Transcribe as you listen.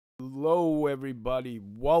Hello, everybody.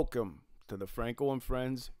 Welcome to the Franco and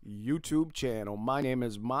Friends YouTube channel. My name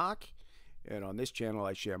is Mark, and on this channel,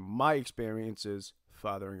 I share my experiences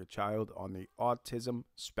fathering a child on the autism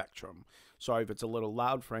spectrum. Sorry if it's a little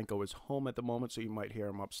loud. Franco is home at the moment, so you might hear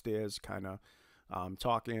him upstairs kind of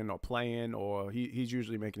talking or playing, or he's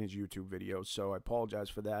usually making his YouTube videos, so I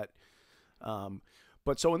apologize for that.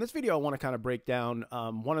 But so in this video, I want to kind of break down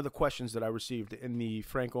one of the questions that I received in the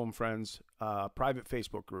Franco and Friends private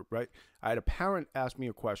Facebook group, right? I had a parent ask me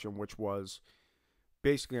a question, which was,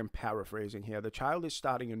 basically, I'm paraphrasing here. The child is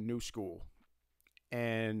starting a new school,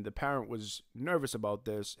 and the parent was nervous about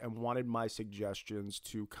this and wanted my suggestions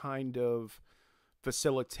to kind of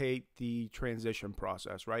facilitate the transition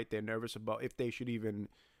process, right? They're nervous about if they should even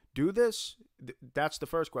do this. That's the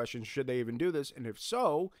first question. Should they even do this? And if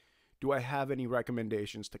so, do I have any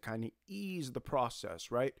recommendations to kind of ease the process,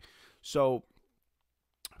 right? So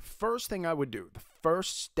first thing I would do, the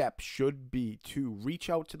first step should be to reach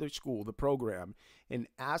out to the school, the program, and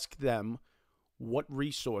ask them what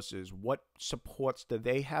resources, what supports do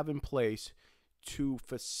they have in place to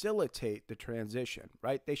facilitate the transition,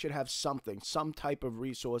 right? They should have something, some type of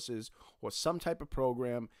resources or some type of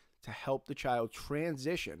program to help the child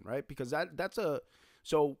transition, right? Because that's a...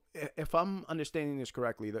 So if I'm understanding this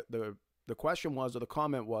correctly, the question was, or the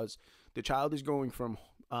comment was, the child is going from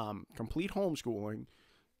complete homeschooling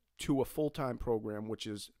to a full-time program, which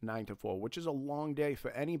is 9 to 4, which is a long day for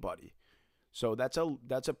anybody. So that's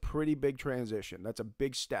a pretty big transition. That's a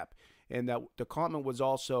big step. And that the comment was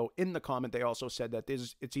also, in the comment, they also said that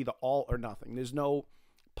it's either all or nothing. There's no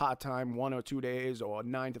part-time 1 or 2 days or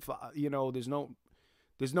 9 to 5. You know, there's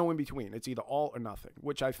no in between. It's either all or nothing,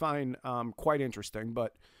 which I find quite interesting,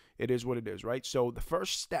 but it is what it is, right? So the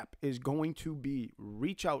first step is going to be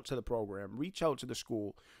reach out to the program, reach out to the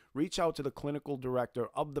school, reach out to the clinical director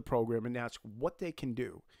of the program and ask what they can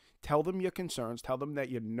do. Tell them your concerns. Tell them that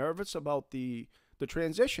you're nervous about the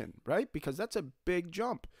transition, right? Because that's a big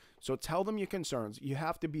jump. So tell them your concerns. You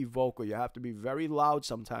have to be vocal. You have to be very loud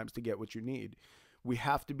sometimes to get what you need. We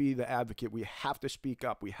have to be the advocate. We have to speak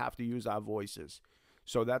up. We have to use our voices.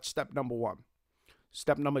 So that's step number one.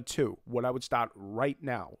 Step number two, what I would start right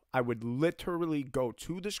now, I would literally go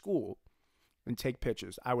to the school and take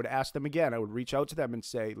pictures. I would ask them again. I would reach out to them and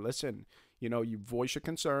say, listen, you voice your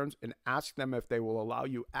concerns and ask them if they will allow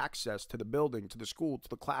you access to the building, to the school, to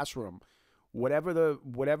the classroom,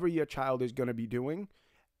 whatever your child is going to be doing.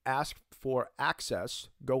 Ask for access.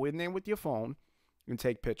 Go in there with your phone and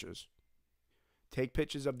take pictures. Take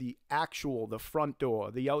pictures of the front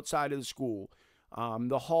door, the outside of the school,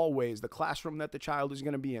 the hallways, the classroom that the child is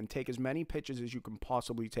going to be in. Take as many pictures as you can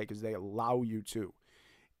possibly take as they allow you to.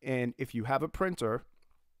 And if you have a printer,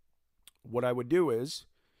 what I would do is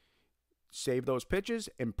save those pictures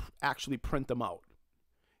and actually print them out.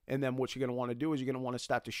 And then what you're going to want to do is you're going to want to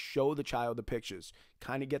start to show the child the pictures,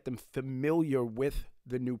 kind of get them familiar with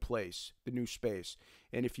the new place, the new space.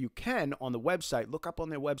 And if you can, on the website, look up on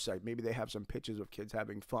their website. Maybe they have some pictures of kids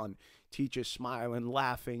having fun, teachers smiling,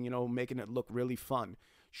 laughing, making it look really fun.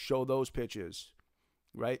 Show those pictures,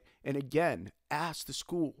 right? And again, ask the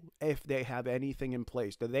school if they have anything in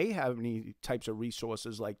place. Do they have any types of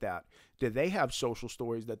resources like that? Do they have social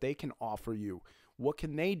stories that they can offer you? What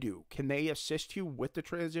can they do? Can they assist you with the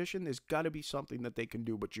transition? There's got to be something that they can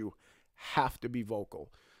do, but you have to be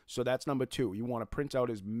vocal. So that's number two. You want to print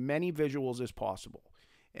out as many visuals as possible.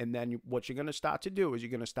 And then what you're going to start to do is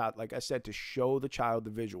you're going to start, like I said, to show the child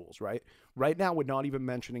the visuals, right? Right now, we're not even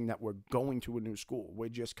mentioning that we're going to a new school. We're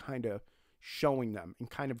just kind of showing them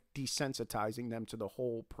and kind of desensitizing them to the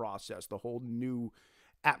whole process, the whole new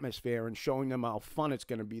atmosphere, and showing them how fun it's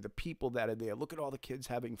going to be, the people that are there. Look at all the kids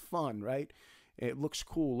having fun, right? It looks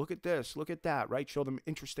cool. Look at this. Look at that, right? Show them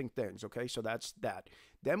interesting things, okay? So that's that.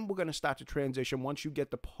 Then we're going to start to transition. Once you get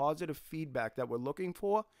the positive feedback that we're looking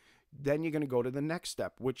for, then you're going to go to the next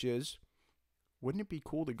step, which is, wouldn't it be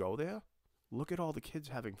cool to go there? Look at all the kids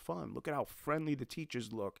having fun. Look at how friendly the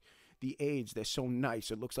teachers look. The aides, they're so nice.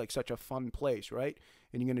 It looks like such a fun place, right?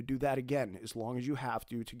 And you're going to do that again as long as you have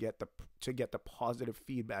to get the positive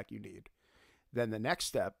feedback you need. Then the next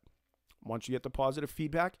step, once you get the positive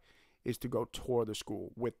feedback, is to go tour the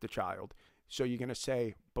school with the child. So you're going to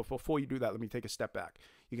say, but before you do that, let me take a step back.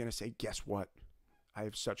 You're going to say, guess what? I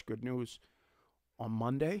have such good news. On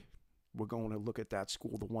Monday, we're going to look at that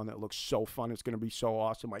school, the one that looks so fun. It's going to be so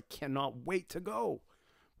awesome. I cannot wait to go,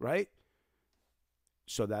 right?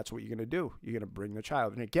 So that's what you're going to do. You're going to bring the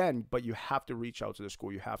child. And again, but you have to reach out to the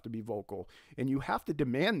school. You have to be vocal. And you have to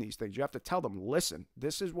demand these things. You have to tell them, listen,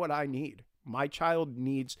 this is what I need. My child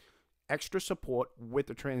needs extra support with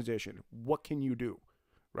the transition. What can you do,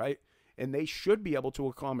 right? and they should be able to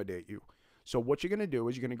accommodate you. So what you're going to do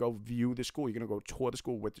is you're going to go view the school. You're going to go tour the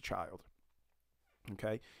school with the child.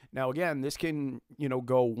 Okay. Now, again, this can,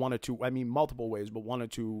 go one or two, multiple ways, but one or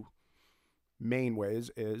two main ways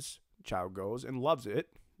is child goes and loves it.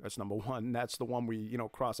 That's number one. That's the one we,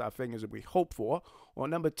 cross our fingers and we hope for. Or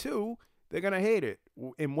number two, they're going to hate it,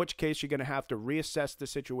 in which case you're going to have to reassess the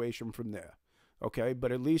situation from there. Okay.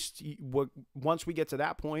 But at least once we get to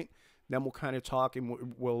that point, then we'll kind of talk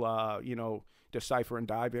and we'll, decipher and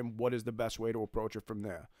dive in what is the best way to approach it from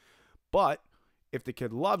there. But if the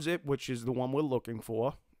kid loves it, which is the one we're looking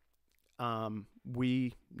for,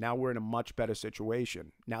 we're in a much better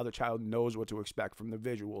situation. Now the child knows what to expect from the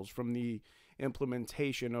visuals, from the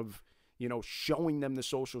implementation of, showing them the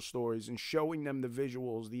social stories and showing them the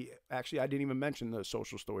visuals. Actually, I didn't even mention the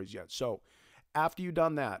social stories yet. So after you've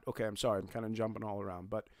done that, okay, I'm sorry, I'm kind of jumping all around.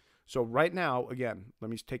 But so right now, again, let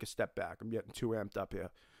me take a step back. I'm getting too amped up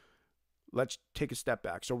here. Let's take a step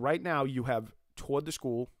back. So right now you have toured the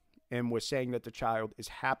school and we're saying that the child is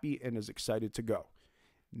happy and is excited to go.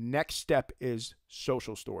 Next step is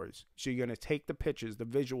social stories. So you're going to take the pictures, the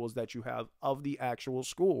visuals that you have of the actual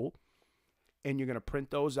school, and you're going to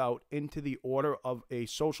print those out into the order of a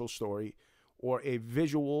social story or a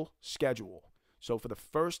visual schedule. So for the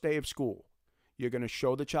first day of school, you're going to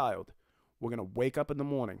show the child, we're going to wake up in the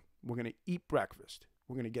morning, we're going to eat breakfast,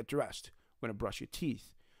 we're going to get dressed, we're going to brush your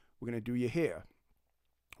teeth, we're going to do your hair,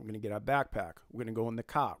 we're going to get our backpack, we're going to go in the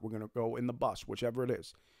car, we're going to go in the bus, whichever it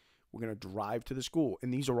is. We're going to drive to the school.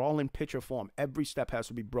 And these are all in picture form. Every step has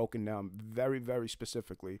to be broken down very, very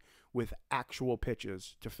specifically with actual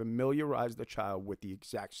pictures to familiarize the child with the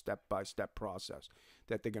exact step-by-step process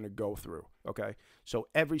that they're going to go through. Okay? So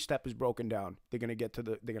every step is broken down. They're going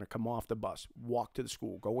to come off the bus, walk to the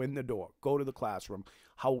school, go in the door, go to the classroom.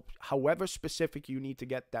 However specific you need to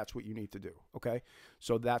get, that's what you need to do. Okay?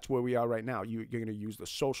 So that's where we are right now. You're going to use the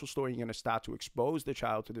social story. You're going to start to expose the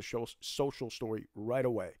child to the social story right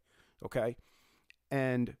away. Okay?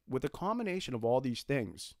 And with a combination of all these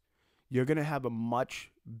things, you're going to have a much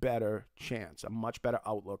better chance, a much better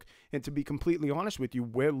outlook. And to be completely honest with you,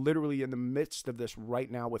 we're literally in the midst of this right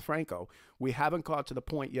now with Franco. We haven't got to the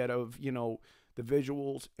point yet of, the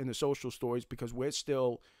visuals and the social stories because we're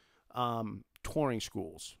still touring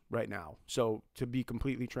schools right now. So to be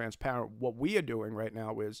completely transparent, what we are doing right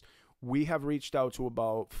now is we have reached out to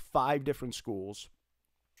about 5 different schools.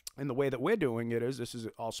 And the way that we're doing it is, this is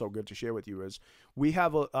also good to share with you, is we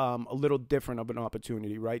have a little different of an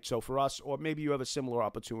opportunity, right? So for us, or maybe you have a similar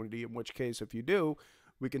opportunity, in which case, if you do,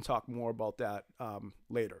 we can talk more about that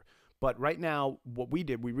later. But right now, what we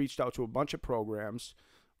did, we reached out to a bunch of programs.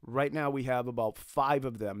 Right now, we have about 5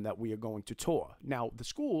 of them that we are going to tour. Now, the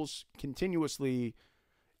schools continuously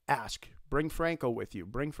ask, bring Franco with you.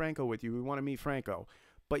 Bring Franco with you. We want to meet Franco.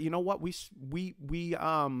 But you know what? We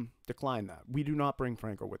decline that. We do not bring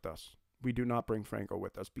Franco with us. We do not bring Franco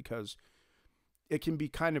with us because it can be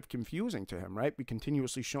kind of confusing to him, right? We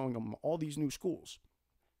continuously showing him all these new schools.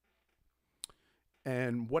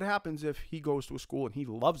 And what happens if he goes to a school and he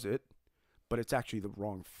loves it, but it's actually the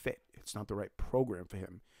wrong fit? It's not the right program for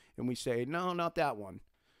him. And we say, no, not that one.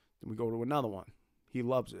 Then we go to another one. He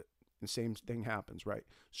loves it. The same thing happens, right?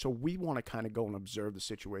 So we want to kind of go and observe the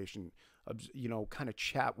situation, kind of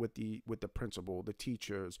chat with the principal, the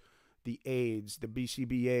teachers, the aides, the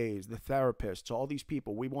BCBAs, the therapists, all these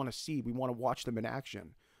people. We want to watch them in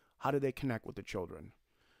action. How do they connect with the children?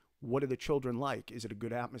 What are the children like? Is it a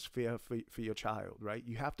good atmosphere for your child, right?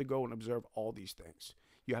 You have to go and observe all these things.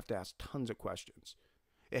 You have to ask tons of questions.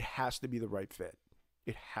 It has to be the right fit.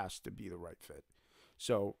 It has to be the right fit.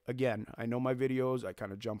 So again, I know my videos, I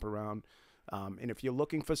kind of jump around. And if you're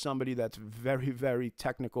looking for somebody that's very, very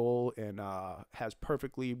technical and has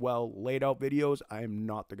perfectly well laid out videos, I am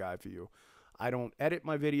not the guy for you. I don't edit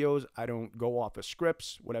my videos. I don't go off of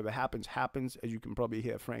scripts. Whatever happens, happens. As you can probably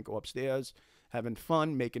hear Franco upstairs having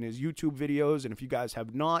fun making his YouTube videos. And if you guys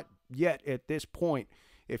have not yet at this point,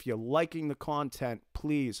 if you're liking the content,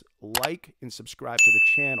 please like and subscribe to the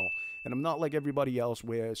channel. And I'm not like everybody else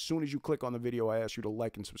where as soon as you click on the video, I ask you to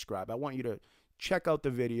like and subscribe. I want you to check out the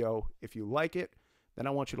video. If you like it, then I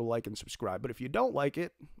want you to like and subscribe. But if you don't like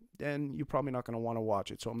it, then you're probably not going to want to watch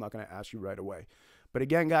it. So I'm not going to ask you right away. But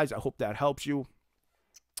again, guys, I hope that helps you.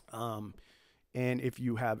 And if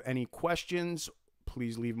you have any questions,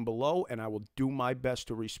 please leave them below, and I will do my best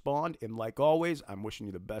to respond. And like always, I'm wishing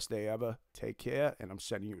you the best day ever. Take care, and I'm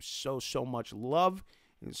sending you so much love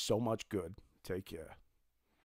and so much good. Take care.